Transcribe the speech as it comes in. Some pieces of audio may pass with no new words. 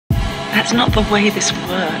That's not the way this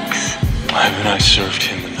works. Haven't I served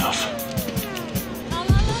him enough?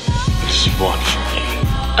 This is one for me.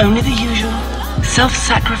 Only the usual.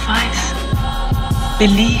 Self-sacrifice.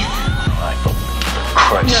 Belief. I believe, for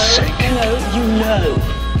Christ's sake. No, you know.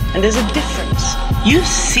 And there's a difference. You've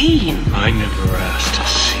seen. I never asked to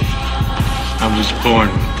see. I was born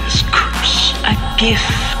with this curse. A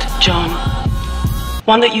gift, John.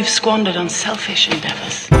 One that you've squandered on selfish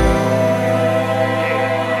endeavors.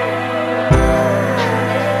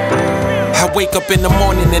 I wake up in the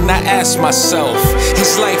morning and I ask myself,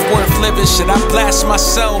 is life worth living? Should I blast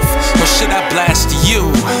myself or should I blast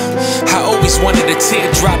you? I always wanted a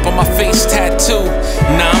teardrop on my face tattoo.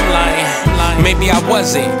 Nah, I'm lying. Maybe I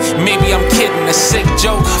wasn't. Maybe I'm kidding. A sick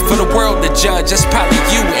joke for the world to judge. That's probably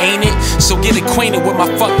you, ain't it? So get acquainted with my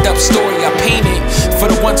fucked up story I painted. For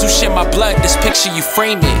the ones who share my blood, this picture you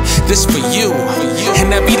frame it. This for you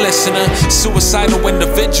and every listener. Suicidal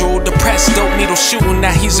individual, depressed, dope needle shooting.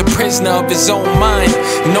 Now he's a prisoner of his own mind.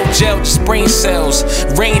 No jail, just brain cells.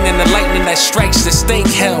 Rain and the lightning that strikes the stink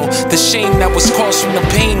hell. The shame that was caused from the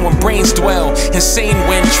pain when brains dwell. Insane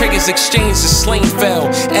when triggers exchange, the slain fell.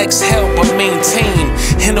 Exhale but maintain.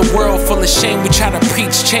 In a world full of shame, we try to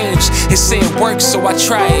preach change. It say it works, so I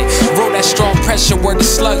try it. Roll that strong pressure where the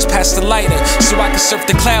slugs pass the lighter. So I can surf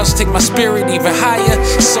the clouds, take my spirit even higher.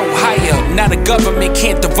 So high up, now the government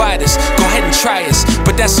can't divide us. Go ahead and try us,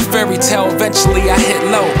 but that's a fairy tale. Eventually I hit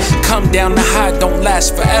low. Come down, the high don't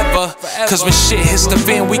last forever. Cause when shit hits the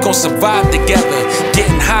fan, we gon' survive together.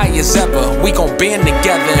 Getting high as ever, we gon' band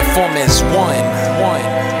together and form as one.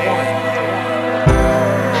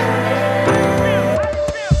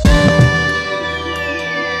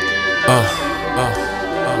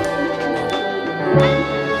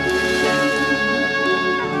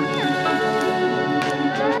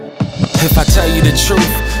 If I tell you the truth,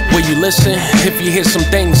 will you listen? If you hear some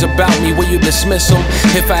things about me, will you dismiss them?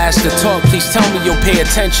 If I ask to talk, please tell me you'll pay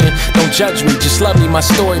attention. Don't judge me, just love me, my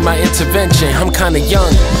story, my intervention. I'm kinda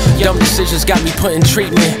young, dumb decisions got me put in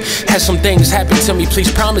treatment. Had some things happen to me,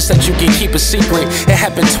 please promise that you can keep a secret. It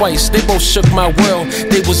happened twice, they both shook my world.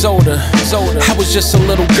 They was older, I was just a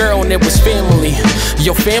little girl and it was family.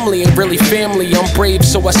 Your family ain't really family, I'm brave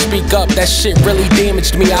so I speak up. That shit really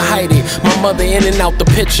damaged me, I hide it. My mother in and out the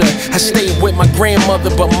picture. I stayed with my grandmother,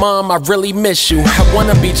 but Mom, I really miss you. I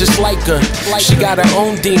wanna be just like her. She got her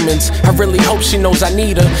own demons. I really hope she knows I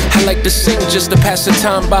need her. I like to sing just to pass the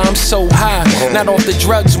time by. I'm so high, not off the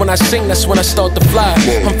drugs. When I sing, that's when I start to fly.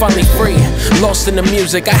 I'm finally free, lost in the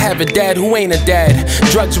music. I have a dad who ain't a dad.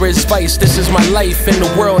 Drugs were his vice, this is my life. And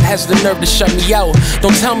the world has the nerve to shut me out.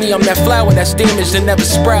 Don't tell me I'm that flower that's damaged and never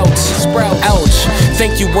sprouts. Ouch,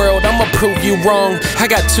 thank you world, I'ma prove you wrong. I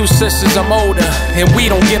got two sisters, I'm older, and we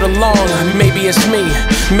don't get along. Maybe it's me,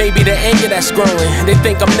 maybe the anger that's growing. They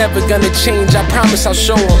think I'm never gonna change, I promise I'll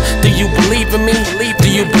show them. Do you believe in me? Do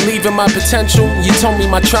you believe in my potential? You told me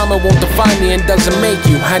my trauma won't define me and doesn't make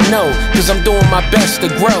you. I know, cause I'm doing my best to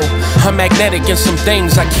grow. I'm magnetic in some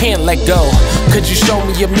things I can't let go. Could you show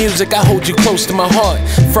me your music? I hold you close to my heart.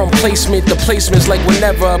 From placement to placements like we're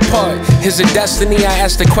never apart. Is it destiny? I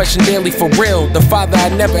ask the question daily for real. The father I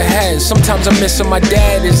never had. Sometimes I'm missing my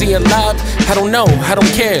dad. Is he alive? I don't know, I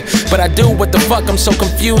don't care. But I do what the fuck, I'm so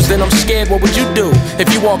confused and I'm scared. What would you do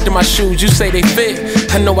if you walked in my shoes? You say they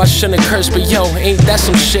fit? I know I shouldn't curse, but yo, ain't that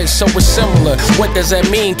some shit? So it's similar. What does that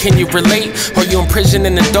mean? Can you relate? Are you imprisoned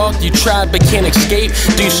in the dark? You tried but can't escape?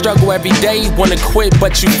 Do you struggle every day? Wanna quit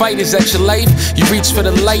but you fight? Is that your life? You reach for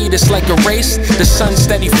the light, it's like a race. The sun's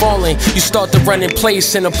steady falling. You start to run in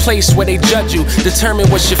place, in a place where they judge you. Determine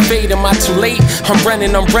what's your fate. Am I too late? I'm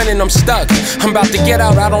running, I'm stuck. I'm about to get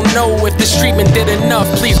out, I don't know if this treatment did enough.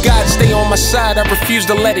 Please God, stay on my side, I refuse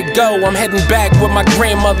to let it go. I'm heading back with my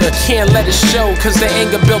grandmother, can't let it show. Cause the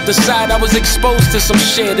anger built inside, I was exposed to some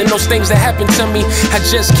shit. And those things that happened to me, I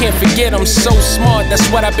just can't forget. I'm so smart, that's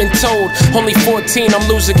what I've been told. Only 14, I'm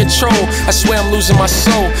losing control. I swear I'm losing my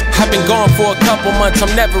soul. I've been gone for a couple months,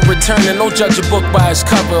 I'm never returning. Don't judge a book by its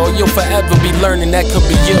cover, or you'll forever be learning. That could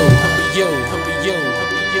be you.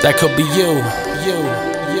 That could be you.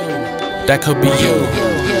 That could be you.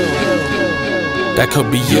 That could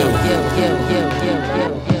be you.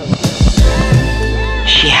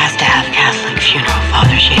 She has to have Catholic funeral,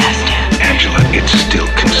 Father, she has to. Angela, it's still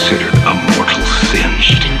considered a mortal sin.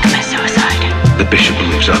 She didn't commit suicide. The bishop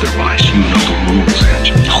believes otherwise. You know the rules,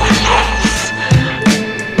 Angela. No rules.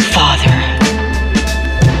 Father.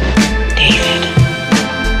 David.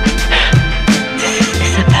 This is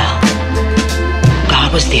Isabel.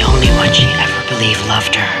 God was the only one she ever believed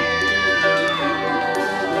loved her.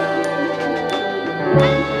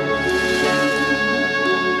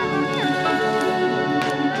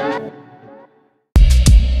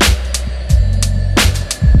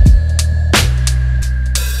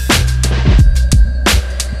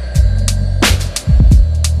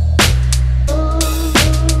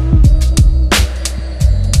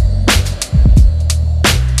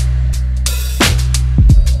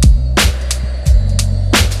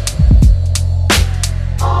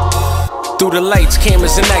 the lights,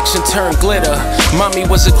 cameras in action turn glitter. Mommy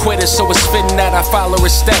was a quitter, so it's fitting that I follow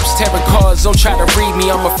her steps. Tarot cards, don't try to read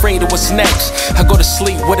me, I'm afraid of what's next. I go to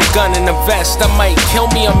sleep with a gun and a vest. I might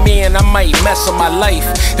kill me a man, I might mess up my life.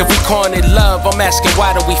 If we calling it love, I'm asking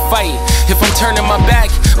why do we fight? If I'm turning my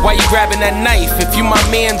back, why you grabbing that knife? If you my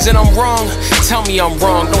mans and I'm wrong, tell me I'm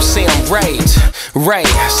wrong, don't say I'm right. Right,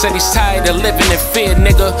 said he's tired of living in fear,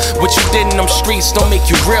 nigga. What you did in them streets don't make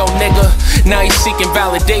you real, nigga. Now he's seeking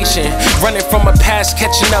validation, running from a past,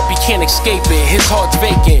 catching up, he can't escape it. His heart's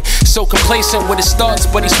vacant, so complacent with his thoughts,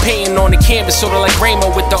 but he's painting on the canvas, sorta like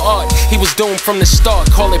Raymond with the art. He was doomed from the start,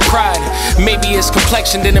 call it pride. Maybe his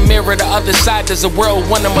complexion didn't mirror the other side. There's a world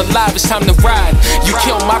when I'm alive, it's time to ride. You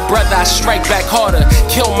kill my brother, I strike back harder.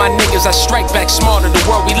 Kill my niggas, I strike back smarter. The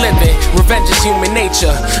world we live in, revenge is human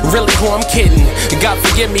nature. Really who I'm kidding? God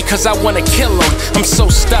forgive me cause I wanna kill him. I'm so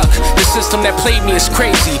stuck, the system that played me is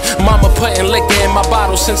crazy. Mama putting liquor in my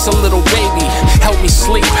bottle since a little baby. Help me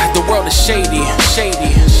sleep, the world is shady,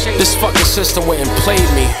 shady. This fucking system went and played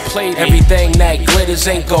me. Everything that glitters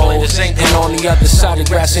ain't gold, and on the other side of the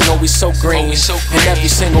grass ain't always so green. And every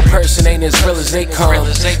single person ain't as real as they come.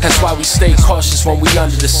 That's why we stay cautious when we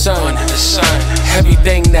under the sun.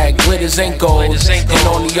 Everything that glitters ain't gold, and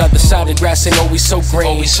on the other side of the grass ain't always so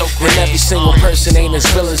green. And every single person ain't as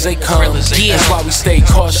real as they come. That's why we stay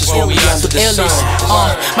cautious when we under the sun.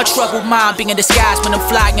 My troubled mind being in disguise when I'm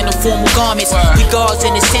flying in the formal garments. We gods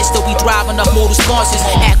in the sense that we thrive on our mortal sponsors.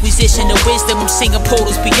 Acquisition of wisdom, I'm singing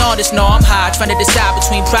portals beyond us. No, I'm high, trying to decide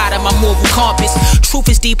between pride and my moral compass. Truth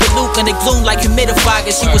is deeper, Luke, in the gloom like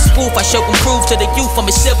humidifiers. You a spoof, I show and prove to the youth I'm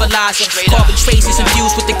a civilizer. Carbon traces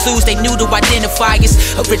infused with the clues they knew to identify us.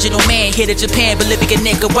 Original man here to Japan, Bolivia,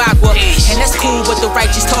 Nicaragua. And that's cool, but the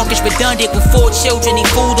righteous talk is redundant. With 4 children, eat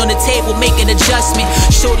food on the table, making adjustment.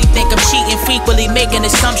 Shorty think I'm cheating, frequently making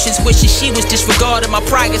assumptions. Wishing she was disregarding my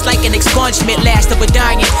priors like an expungement. Last of a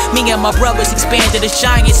dying, me and my brothers expanded as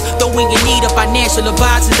giants. Though we in need of financial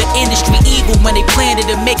advisors, the industry evil when they planned it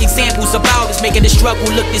to make examples about us, making the struggle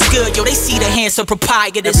look this good. Yo, they see the handsome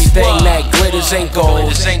proprietors. Everything that glitters ain't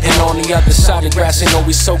gold, and on the other side of the grass ain't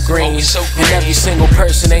always so green. And every single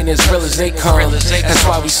person ain't as real as they come. That's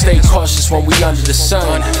why we stay cautious when we under the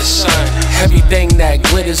sun. Everything that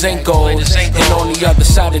glitters ain't gold, and on the other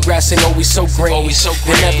side of the grass ain't always so green.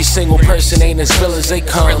 And every single person ain't as real as they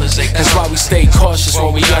come. That's why we stay cautious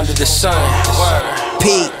when we under the sun.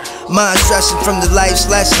 Pete, mind stressing from the life's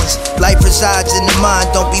lessons. Life resides in the mind,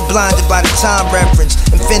 don't be blinded by the time reference.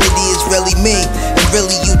 Infinity is really me, and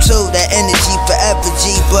really you too. That energy forever,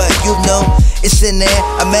 G, but you know it's in there.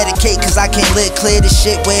 I medicate cause I can't live clear. The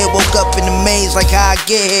shit where it woke up in the maze like how I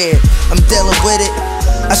get here. I'm dealing with it.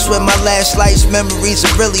 I swear my last life's memories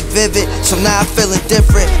are really vivid. So now I'm feeling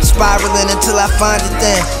different, spiraling until I find it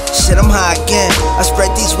then. Shit, I'm high again. I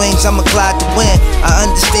spread these wings, I'ma glide to win. I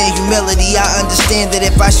understand humility, I understand that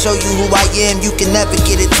if I show you who I am, you can never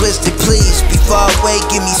get it twisted. Please, be far away,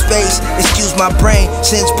 give me space. Excuse my brain,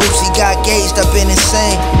 since Boosie got gauged, I've been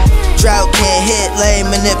insane. Drought can't hit, lame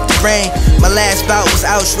and if the rain. My last bout was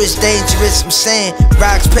Auschwitz, dangerous, I'm saying.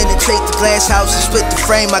 Rocks penetrate the glass house and split the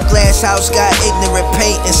frame. My glass house got ignorant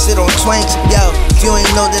paint and sit on twanks. Yo, if you ain't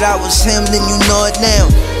know that I was him, then you know it now.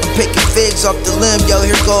 I'm picking figs off the limb, yo,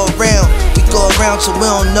 here go around. We go around till we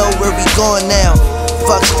don't know where we going now.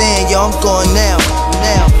 Fuck stand, yo, I'm going now.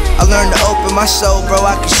 I learned to open my soul, bro,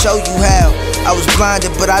 I can show you how. I was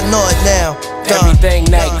blinded, but I know it now. Everything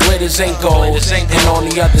that glitters ain't gold, and on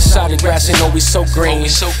the other side of the grass ain't always so green.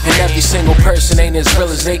 And every single person ain't as real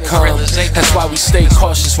as they come. That's why we stay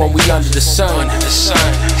cautious when we under the sun.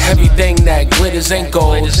 Everything that glitters ain't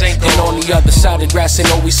gold, and on the other side of the grass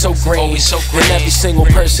ain't always so green. And every single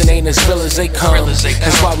person ain't as real as they come.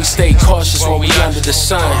 That's why we stay cautious when we under the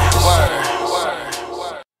sun.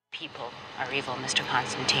 People are evil, Mr.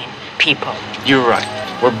 Constantine. People. You're right.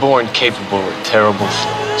 We're born capable of terrible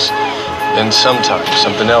things. Then sometimes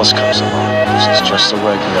something else comes along. It's just a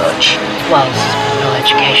right nudge. Love, no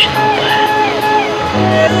education, but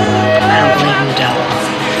I don't believe in the devil.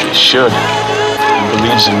 You should. He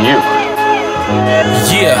believes in you.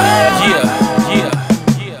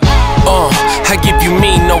 I give you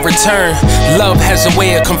me no return. Love has a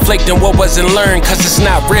way of conflicting what wasn't learned, cause it's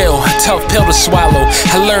not real, a tough pill to swallow.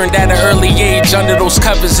 I learned at an early age, under those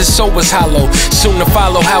covers his soul was hollow. Soon to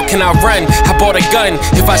follow, how can I run? I bought a gun,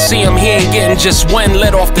 if I see him he ain't getting just one.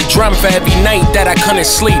 Let off the drum for every night that I couldn't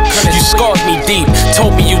sleep. You scarred me deep,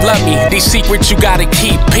 told me you love me. These secrets you gotta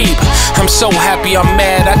keep, peep. I'm so happy I'm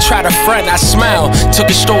mad, I try to front, I smile. Took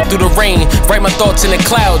a stroll through the rain, write my thoughts in the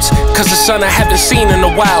clouds, cause the sun I haven't seen in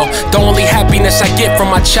a while. The only happiness I get from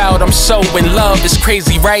my child, I'm so in love. It's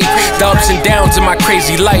crazy, right? The ups and downs in my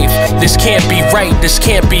crazy life. This can't be right, this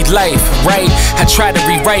can't be life, right? I try to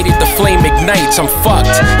rewrite it, the flame ignites. I'm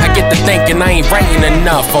fucked. I get to thinking I ain't writing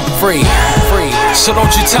enough. I'm free. So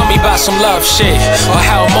don't you tell me about some love shit or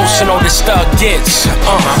how emotional this thug gets.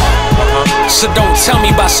 So don't tell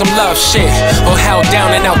me about some love shit or how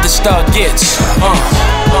down and out this thug gets.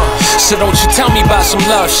 So don't you tell me about some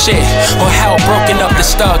love shit or how broken up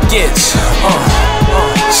this thug gets.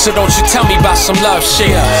 So don't you tell me about some love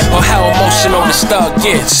shit or how emotional this thug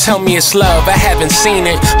gets. Tell me it's love, I haven't seen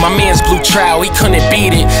it. My man's blue trial, he couldn't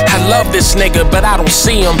beat it. I love this nigga, but I don't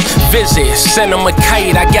see him. Visit, send him a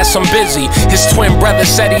kite, I guess I'm busy. His twin brother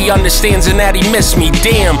said he understands and that he missed me.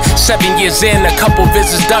 Damn, 7 years in, a couple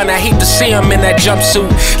visits done. I hate to see him in that jumpsuit,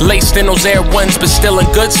 laced in those Air Ones, but still in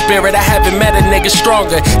good spirit. I haven't met a nigga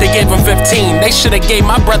stronger. They gave him 15. They should've gave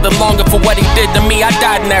my brother longer for what he did to me. I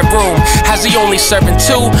died in that room. How's he only serving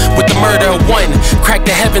 2 with the murder of 1? Crack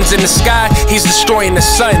the heavens in the sky, he's destroying the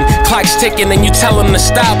sun. Clock's ticking and you tell him to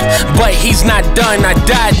stop, but he's not done. I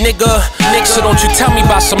died, nigga. So don't you tell me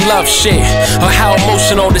about some love shit or how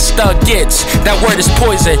emotional this thug gets. That word is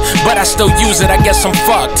poison, but I still use it. I guess I'm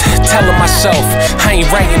fucked. Telling myself I ain't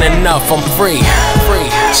writing enough. I'm free.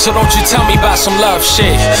 So don't you tell me about some love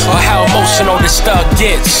shit or how emotional this thug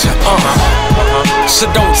gets. So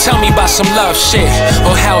don't tell me about some love shit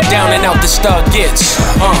or how down and out this thug gets.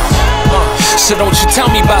 So don't you tell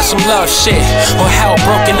me about some love shit or how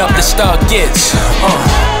broken up this thug gets.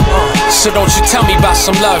 So don't you tell me about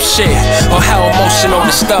some love shit or how emotional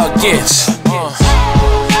this thug gets.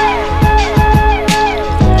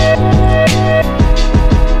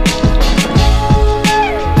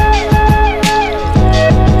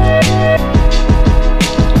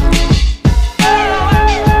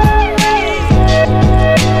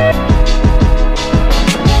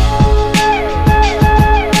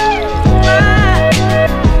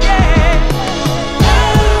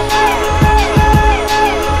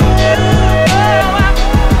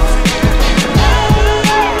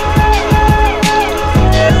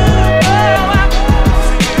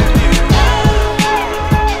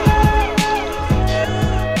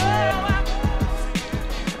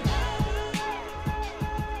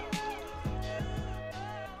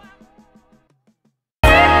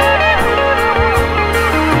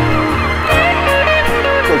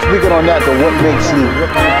 Speaking on that, though, what makes you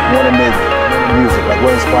want to make music? Like,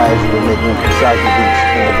 what inspires you to make music besides the beats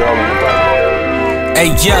and the girl in the body? Hey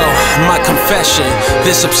yo, my confession,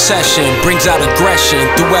 this obsession brings out aggression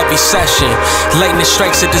through every session. Lightning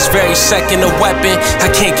strikes at this very second, a weapon, I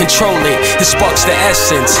can't control it. It sparks the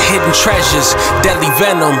essence, hidden treasures, deadly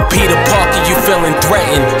venom. Peter Parker, you feeling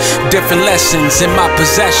threatened. Different lessons in my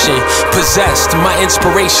possession, possessed. My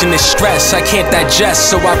inspiration is stress, I can't digest,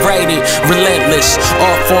 so I write it. Relentless,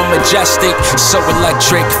 all form majestic, so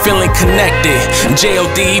electric, feeling connected.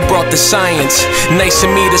 J.O.D brought the science, nice to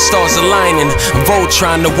me the stars aligning.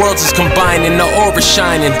 Voltron, the worlds is combining, the aura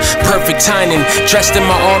shining, perfect timing. Dressed in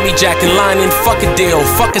my army jacket lining, fuck a deal,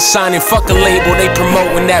 fuck a signing, fuck a label, they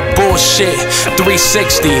promoting that bullshit.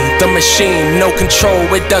 360, the machine, no control,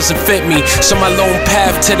 it doesn't fit me. So my lone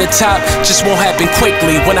path to the top just won't happen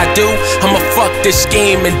quickly. When I do, I'ma fuck this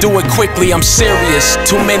game and do it quickly. I'm serious,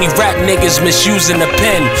 too many rap niggas misusing the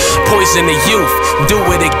pen. Poison the youth, do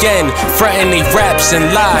it again. Frontin' they raps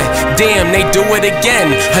and lie, damn they do it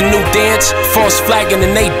again. A new dance, false flagging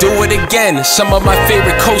and they do it again. Some of my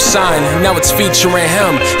favorite cosign, now it's featuring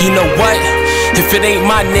him. You know what? If it ain't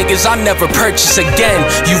my niggas, I'll never purchase again.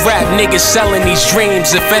 You rap niggas selling these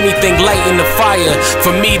dreams, if anything lighting the fire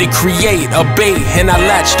for me to create a bait. And I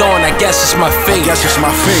latched on, I guess it's my fate.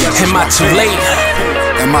 Am I too late?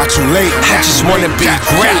 Am I too late? I just wanna be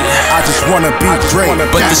great. I just wanna be great.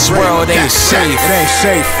 But this world ain't safe. It ain't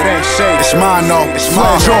safe. It's mine though. It's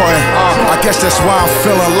mine. Jordan. I guess that's why I'm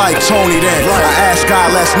feeling like Tony then. I asked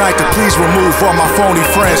God last night to please remove all my phony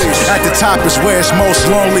friends. At the top is where it's most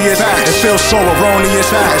loneliest. It feels so erroneous.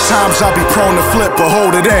 At times I'll be prone to flip, but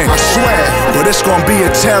hold it in. I swear. But it's gonna be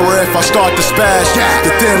a terror if I start to spaz.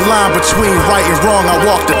 The thin line between right and wrong, I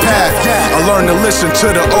walk the path. I learned to listen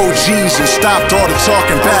to the OGs and stopped all the talking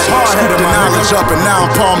back. Scooped the knowledge up and now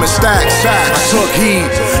I'm palming stacks. I took heed,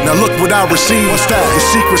 Now look what I received. What's that? The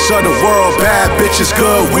secrets of the world, bad bitches,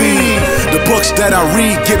 good weed. The books that I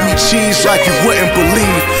read give me cheese like you wouldn't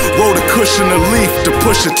believe. Roll the cushion of leaf to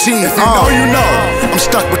push a teeth. If you know, you know. I'm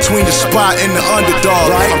stuck between the spot and the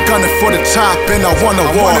underdog. Right? I'm gunning for the top and I wanna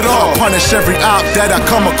walk. I punish every op that I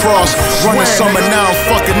come across. Running summer now, I'm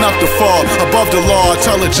fucking up the fall. Above the law, I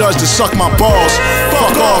tell the judge to suck my balls.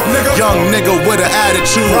 Fuck off, nigga. Young nigga with an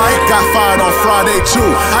attitude. Right? Got fired on Friday too.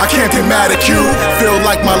 I can't get mad at you. Feel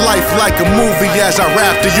like my life like a movie as I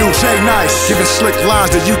rap to you. Say nice, giving slick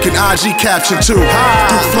lines that you can IG caption too.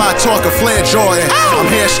 Do fly talk of Flair Jordan. I'm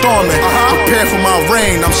here storming. Prepare for my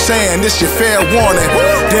reign. I'm saying this your fair warning.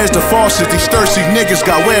 There's the falsity. These thirsty niggas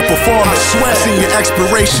got weird performance. I seen your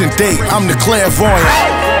expiration date. I'm the clairvoyant.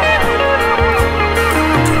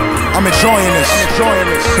 I'm enjoying this.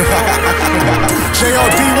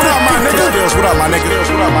 J.O.D, what up, my nigga? Skillz, what up, my nigga?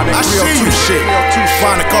 I see you. Shit.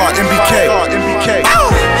 Find a car, MBK.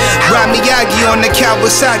 Rami Yagi on the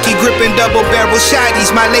Kawasaki, gripping double barrel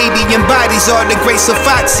shotties. My lady embodies all the grace of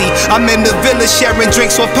Foxy. I'm in the villa sharing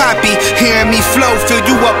drinks with Poppy. Hearing me flow, fill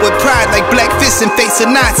you up with pride like black fists and face of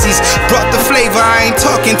Nazis. Brought the flavor, I ain't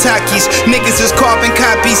talking Takis. Niggas is carbon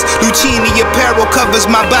copies. Lucchini apparel covers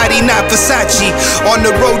my body, not Versace. On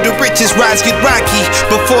the road to riches, rides get rocky.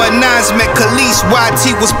 Before Nas met Khalees,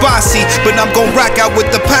 YT was bossy. But I'm gon' rock out with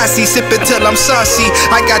the posse, sippin' till I'm saucy.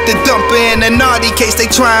 I got the dumper in a naughty case they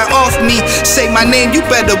tryin' off me. Say my name, you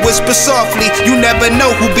better whisper softly. You never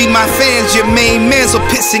know who be my fans. Your main man's will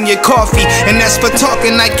piss in your coffee. And that's for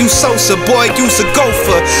talking like you Sosa. Boy, you's a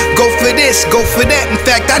gopher. Go for this, go for that. In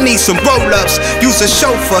fact, I need some roll-ups. You's a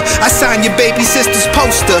chauffeur. I signed your baby sister's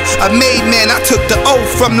poster. A made man, I took the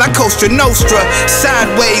oath from La Costa Nostra.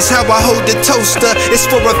 Sideways, how I hold the toaster. It's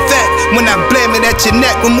for a fact. When I blam it at your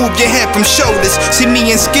neck, remove your head from shoulders. See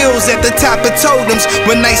me in Skillz at the top of totems.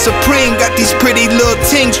 When Night Supreme got these pretty little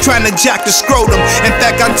things trying to jack the scrotum. In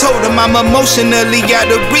fact, I told him I'm emotionally out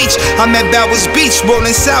of reach. I'm at Bowers Beach,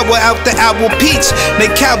 rolling sour out the Owl Peach.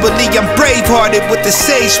 They cowardly, I'm brave-hearted with the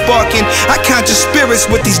sage sparking. I conjure spirits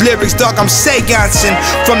with these lyrics, dog, I'm seancing.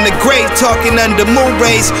 From the grave, talking under moon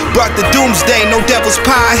rays. Brought the doomsday, no devil's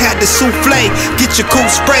pie, I had the souffle. Get your cool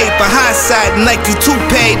spray for hindsight and like you too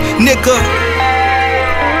paid, nigga.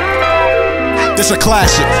 This a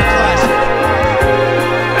classic.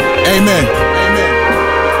 Amen.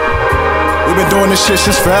 We've been doing this shit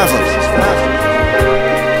since forever.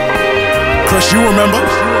 Chris, you remember?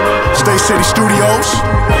 State City Studios,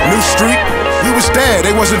 New Street. We was there,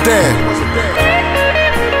 they wasn't there.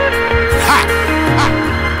 Ha!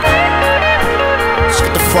 Let's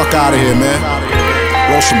get the fuck out of here, man.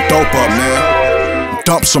 Roll some dope up, man.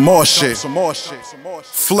 Dump some more shit.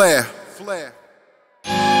 Flair.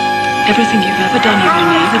 Everything you've ever done, you've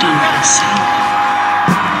only ever done for yourself.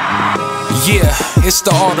 Yeah, it's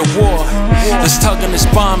the art of war. Let's tug on this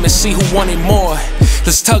bomb and see who wanted more.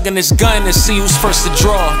 Let's tug on this gun and see who's first to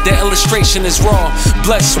draw. The illustration is raw.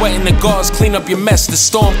 Blood, sweat, and the gauze clean up your mess. The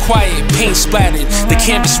storm quiet, paint splattered. The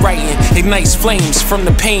canvas writing ignites flames from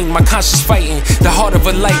the pain. My conscience fighting. The heart of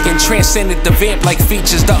a lichen transcended the vamp-like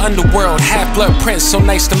features. The underworld, half-blood prince. So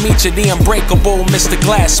nice to meet you. The unbreakable Mr.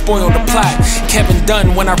 Glass spoiled the plot. Kevin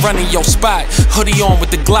Dunn when I run in your spot. Hoodie on with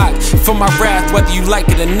the Glock. For my wrath, whether you like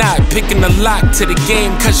it or not. Picking the lock to the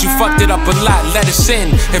game cause you fucked it up a lot. Let us in.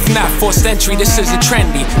 If not forced entry, this isn't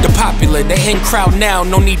trendy. The popular, the in crowd now,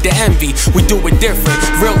 no need to envy. We do it different.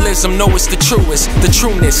 Realism, know it's the truest. The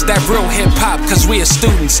trueness, that real hip hop, cause we are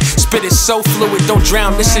students. Spit is so fluid, don't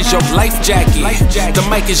drown. This is your life jacket. The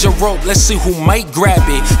mic is your rope, let's see who might grab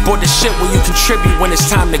it. Boy, the shit will you contribute when it's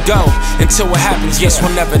time to go. Until what happens, yes,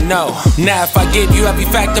 we'll never know. Now, if I gave you every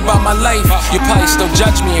fact about my life, you'll probably still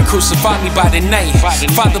judge me and crucify me by the night.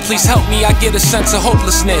 Father, please help me, I get a sense of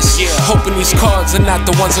hopelessness. Hoping these cards are not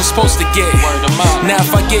the ones I'm supposed to get. Now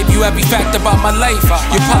if I gave you every fact about my life,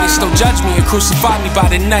 you'll probably still judge me and crucify me by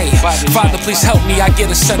the night. Father, please help me, I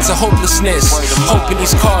get a sense of hopelessness. Hoping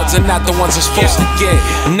these cards are not the ones I'm supposed to get.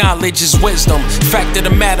 Knowledge is wisdom, fact of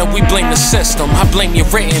the matter, we blame the system. I blame your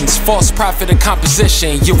writtens, false prophet of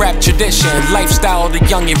composition. Your rap tradition, lifestyle of the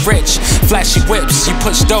young and rich. Flashy whips, you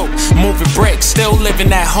push dope, moving bricks. Still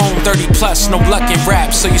living at home, 30 plus, no luck in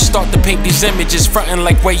rap. So you start to paint these images, frontin'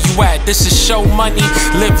 like where you at. This is show money,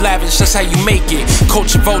 live lavish, that's how you make it.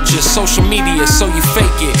 Culture vultures, social media, so you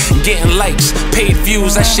fake it. Getting likes, paid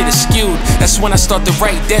views, that shit is skewed. That's when I start to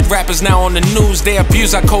write. Dead rappers now on the news, they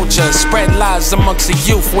abuse our culture. Spread lies amongst the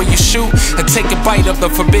youth. Where you shoot and take a bite of the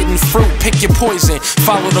forbidden fruit. Pick your poison,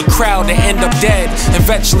 follow the crowd and end up dead.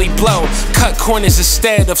 Eventually blow, cut corners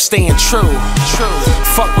instead of staying true.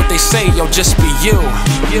 Fuck what they say, yo, just be you.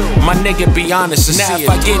 My nigga, be honest and now if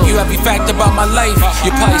I gave you every fact about my life,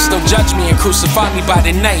 you probably still judge me and crucify me by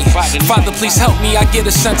the night. Father, please help me, I get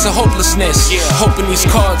a sense of hopelessness. Hoping these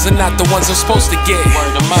cards are not the ones I'm supposed to get.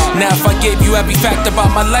 Now if I gave you every fact about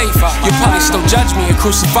my life, you probably still judge me and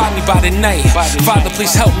crucify me by the night. Father,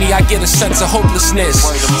 please help me, I get a sense of hopelessness.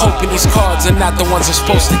 Hoping these cards are not the ones I'm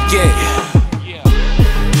supposed to get.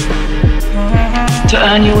 To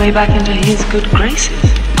earn your way back into his good graces.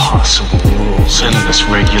 Possible rules, endless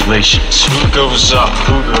regulations. Who goes up?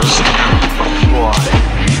 Who goes down? Why?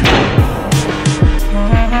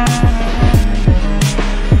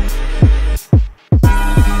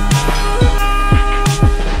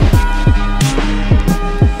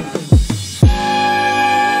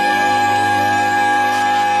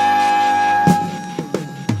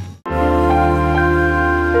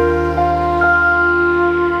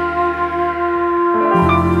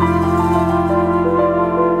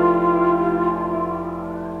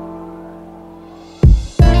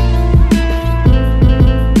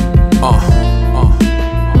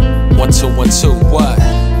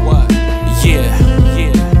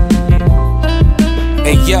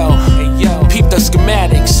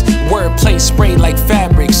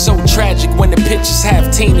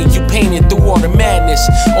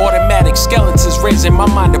 In my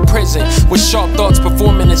mind a prison with sharp thoughts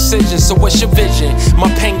performing incisions. So what's your vision?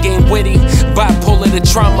 My pen game witty, bipolar to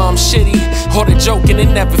trauma, I'm shitty. Or the joking,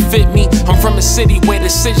 it never fit me. I'm from a city where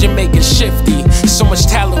decision making shifty. So much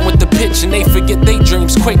talent with the pitch and they forget they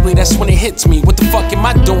dreams quickly. That's when it hits me. What the fuck am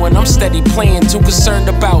I doing? I'm steady playing, too concerned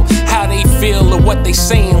about how they feel or what they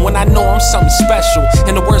saying. When I know I'm something special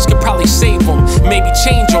and the words could probably save them, maybe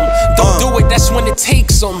change them. Don't do it, that's when it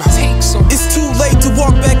takes them. It's too late to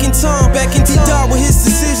walk back in time. He died with his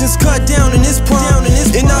decisions cut down in his prime.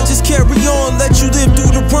 And I just carry on, let you live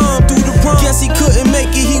through the rhyme. Guess he couldn't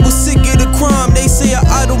make it, he was sick of the crime. They say an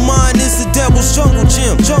idle mind is the devil's jungle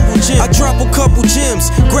gym. I drop a couple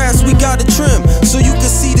gems, grass we gotta trim, so you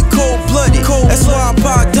can see the cold-blooded. That's why I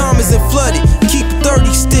buy diamonds and flood it. Keep a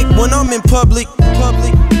 30 stick when I'm in public.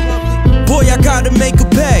 Boy, I gotta make a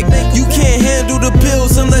bag. You can't handle the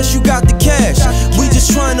bills unless you got the cash. We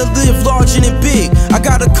just trying to live large and big. I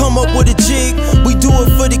gotta come up with a jig. We do it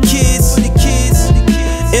for the kids.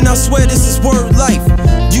 And I swear this is word life.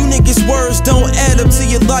 You niggas' words don't add up to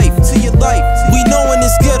your life. We know in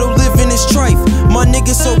this ghetto living is trife. My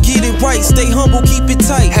niggas, so get it right. Stay humble, keep it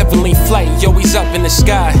tight. Heavenly flight, yo, he's up in the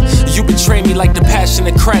sky. You betray me like the passion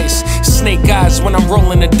of Christ. Snake eyes when I'm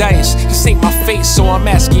rolling the dice. This ain't my face, so I'm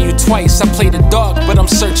asking you twice. I play the dark, but I'm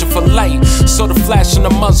searching for light. So the flash in the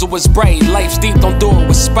muzzle was bright. Life's deep, don't do it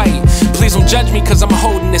with spite. Please don't judge me, cause I'm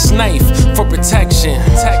holding this knife for protection.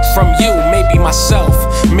 From you, maybe myself.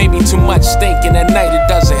 Maybe too much thinking at night, it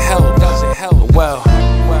doesn't help. Well,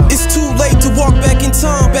 it's too late to walk back in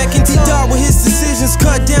time. He died with his decisions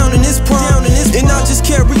cut down in his prime. And I just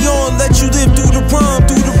carry on, let you live through the rhyme.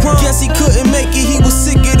 Guess he couldn't make it, he was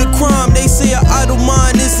sick of the crime. They say an idle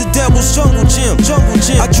mind is the devil's jungle gym.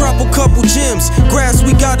 I drop a couple gems, grass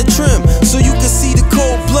we gotta trim, so you can see the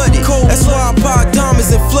cold-blooded. That's why I buy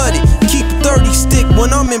diamonds and flood it. Keep a 30 stick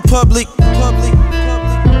when I'm in public.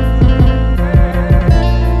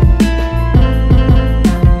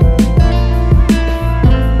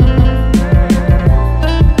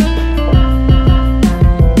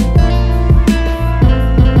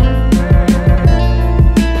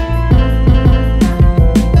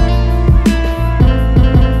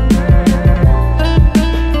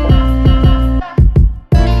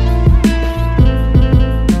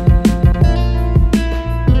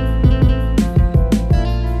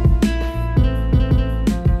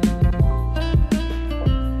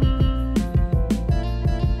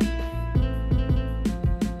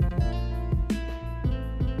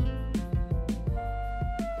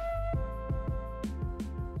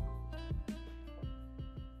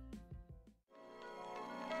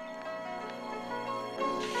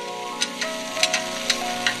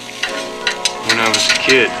 When I was a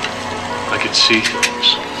kid, I could see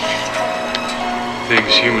things.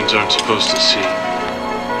 Things humans aren't supposed to see.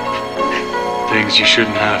 Things you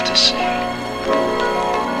shouldn't have to see.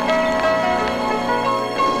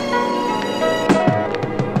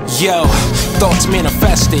 Yo, thoughts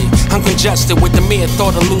manifested. I'm congested with the mere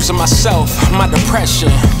thought of losing myself. My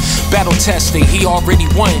depression, battle tested, he already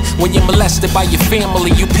won. When you're molested by your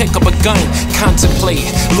family, you pick up a gun. Contemplate,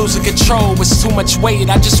 losing control is too much weight.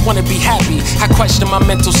 I just wanna be happy. I question my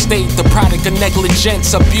mental state, the product of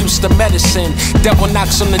negligence, abuse the medicine. Devil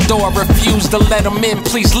knocks on the door, I refuse to let him in,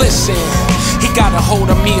 please listen. He got a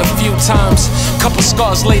hold of me a few times. Couple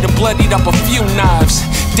scars later, bloodied up a few knives.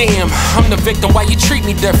 Damn, I'm the victim, why you treat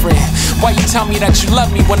me different? Why you tell me that you love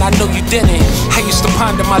me when I know you didn't? I used to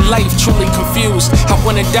ponder my life, truly confused. I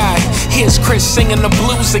wanna die, here's Chris singing the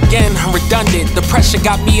blues again. I'm redundant, the pressure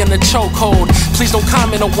got me in a chokehold. Please don't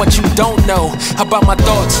comment on what you don't know about my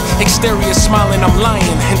thoughts. Exterior smiling, I'm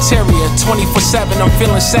lying. Interior 24/7, I'm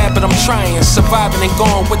feeling sad but I'm trying. Surviving and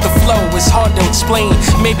going with the flow, it's hard to explain.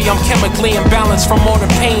 Maybe I'm chemically imbalanced from all the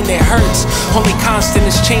pain that hurts. Only constant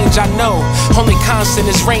is change, I know. Only constant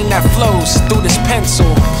is rain that flows through this pencil.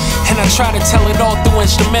 And I try to tell it all through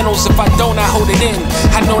instrumentals. If I don't, I hold it in.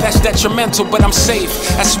 I know that's detrimental, but I'm safe.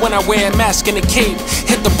 That's when I wear a mask and a cape.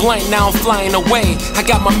 Hit the blunt, now I'm flying away. I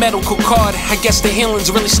got my medical card, I guess the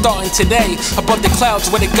healing's really starting today. Above the clouds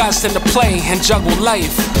where the gods tend to play and juggle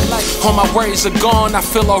life. All my worries are gone, I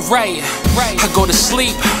feel alright. I go to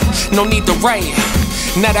sleep, no need to write.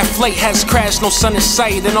 Now that flight has crashed, no sun in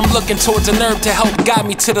sight. And I'm looking towards an herb to help guide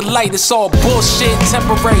me to the light. It's all bullshit,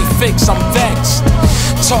 temporary fix, I'm vexed.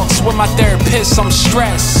 Talks with my therapist, I'm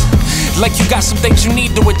stressed. Like you got some things you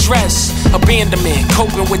need to address. Abandonment,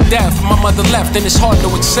 coping with death. My mother left and it's hard to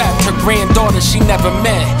accept. Her granddaughter she never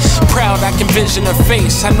met. Proud I can vision her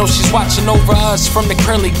face. I know she's watching over us from the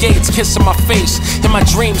curly gates, kissing my face. In my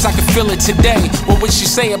dreams I can feel it today. What would she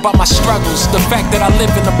say about my struggles? The fact that I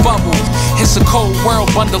live in a bubble. It's a cold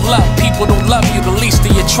world, bundle up. People don't love you, the least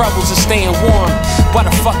of your troubles is staying warm. Why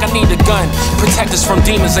the fuck I need a gun? Protect us from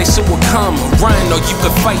demons, they soon will come. Run or you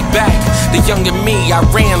could fight back. The younger me, I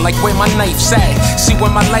ran like where my knife's at. See where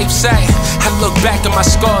my life's at? I look back at my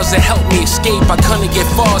scars that helped me escape. I couldn't get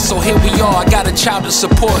far, so here we are. I got a child to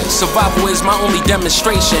support. Survival is my only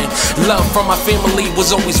demonstration. Love from my family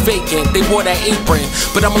was always vacant. They wore that apron,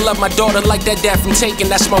 but I'ma love my daughter like that dad from Taken.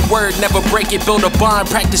 That's my word, never break it. Build a bond,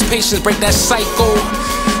 practice patience, break that cycle.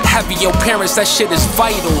 Having your parents, that shit is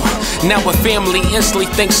vital. Now a family instantly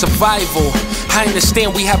thinks survival. I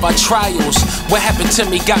understand we have our trials. What happened to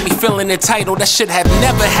me got me feeling entitled. That shit have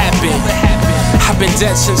never happened. I've been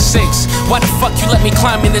dead since 6. Why the fuck you let me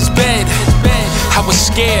climb in this bed? I was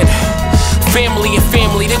scared. Family and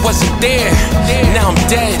family, they wasn't there. Now I'm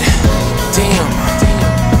dead. Damn.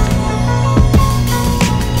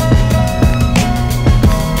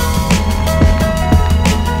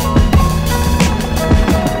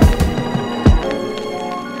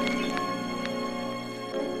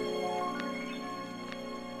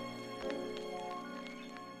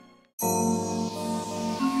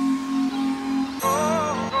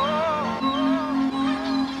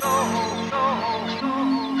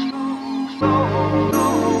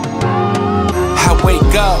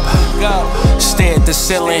 Stare at the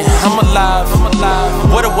ceiling, I'm alive.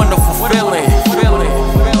 What a wonderful feeling.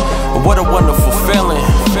 What a wonderful feeling.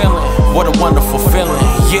 What a wonderful feeling.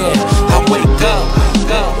 Yeah, I wake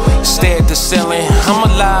up, stare at the ceiling, I'm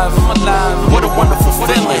alive. What a wonderful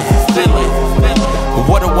feeling.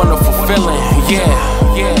 What a wonderful feeling. Yeah,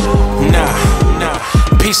 nah.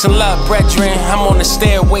 Peace and love, brethren. I'm on the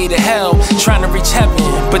stairway to hell, trying to reach heaven,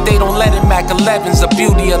 but they don't let it. Mac 11's the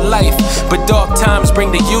beauty of life, but dark times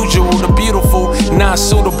bring the usual, the beautiful,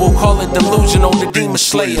 non-suitable. Call it delusional, the demon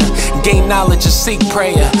slayer. Gain knowledge and seek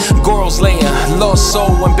prayer. Girls layer, lost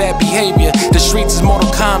soul and bad behavior. The streets is Mortal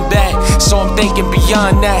Kombat, so I'm thinking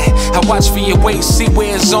beyond that. I watch for your waist, see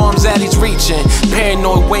where his arms at, he's reaching.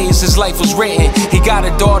 Paranoid ways, his life was written. He got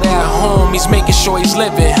a daughter at home, he's making sure he's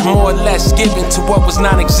living. More or less given to what was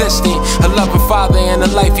non-existent. A loving father and a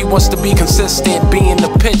life he wants to be consistent. Being the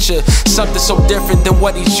picture, something so different than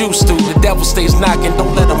what he's used to. The devil stays knocking,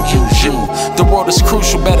 don't let him use you. The world is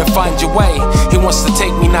crucial, better find your way. He wants to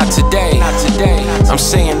take me, not today. I'm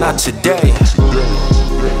saying not today.